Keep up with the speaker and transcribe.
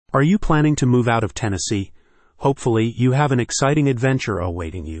Are you planning to move out of Tennessee? Hopefully, you have an exciting adventure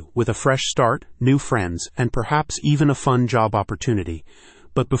awaiting you, with a fresh start, new friends, and perhaps even a fun job opportunity.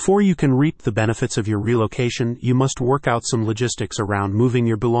 But before you can reap the benefits of your relocation, you must work out some logistics around moving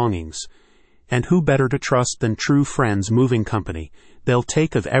your belongings. And who better to trust than True Friends Moving Company? They'll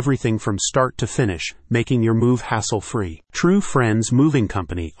take of everything from start to finish, making your move hassle-free. True Friends Moving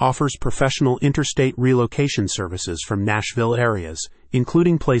Company offers professional interstate relocation services from Nashville areas,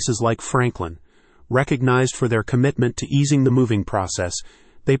 including places like Franklin. Recognized for their commitment to easing the moving process,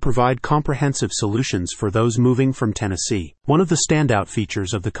 they provide comprehensive solutions for those moving from Tennessee. One of the standout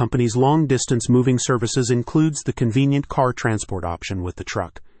features of the company's long-distance moving services includes the convenient car transport option with the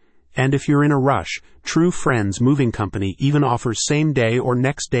truck. And if you're in a rush, True Friends Moving Company even offers same-day or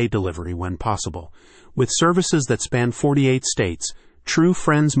next-day delivery when possible. With services that span 48 states, True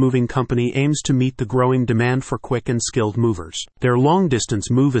Friends Moving Company aims to meet the growing demand for quick and skilled movers. Their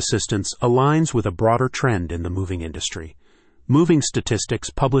long-distance move assistance aligns with a broader trend in the moving industry. Moving statistics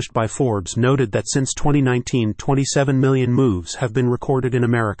published by Forbes noted that since 2019, 27 million moves have been recorded in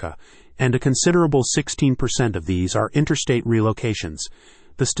America, and a considerable 16% of these are interstate relocations.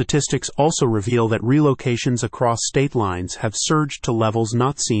 The statistics also reveal that relocations across state lines have surged to levels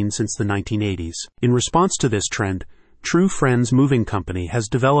not seen since the 1980s. In response to this trend, True Friends Moving Company has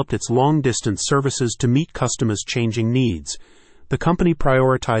developed its long-distance services to meet customers' changing needs. The company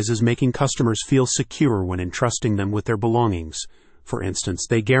prioritizes making customers feel secure when entrusting them with their belongings. For instance,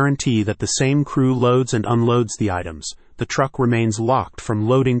 they guarantee that the same crew loads and unloads the items, the truck remains locked from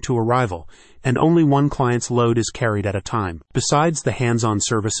loading to arrival, and only one client's load is carried at a time. Besides the hands-on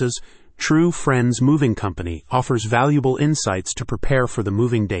services, True Friends Moving Company offers valuable insights to prepare for the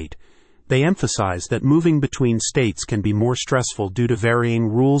moving date. They emphasize that moving between states can be more stressful due to varying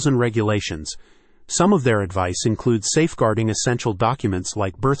rules and regulations. Some of their advice includes safeguarding essential documents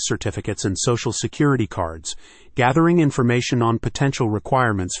like birth certificates and social security cards, gathering information on potential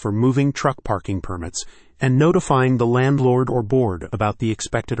requirements for moving truck parking permits, and notifying the landlord or board about the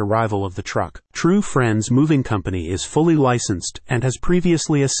expected arrival of the truck. True Friends Moving Company is fully licensed and has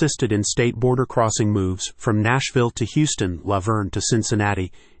previously assisted in state border crossing moves from Nashville to Houston, La Vergne to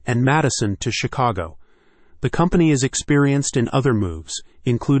Cincinnati, and Madison to Chicago. The company is experienced in other moves,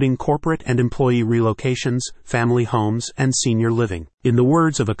 including corporate and employee relocations, family homes, and senior living. In the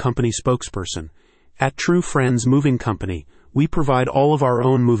words of a company spokesperson, "At True Friends Moving Company, we provide all of our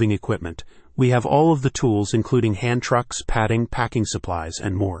own moving equipment. We have all of the tools, including hand trucks, padding, packing supplies,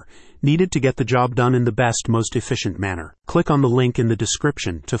 and more, needed to get the job done in the best, most efficient manner." Click on the link in the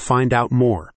description to find out more.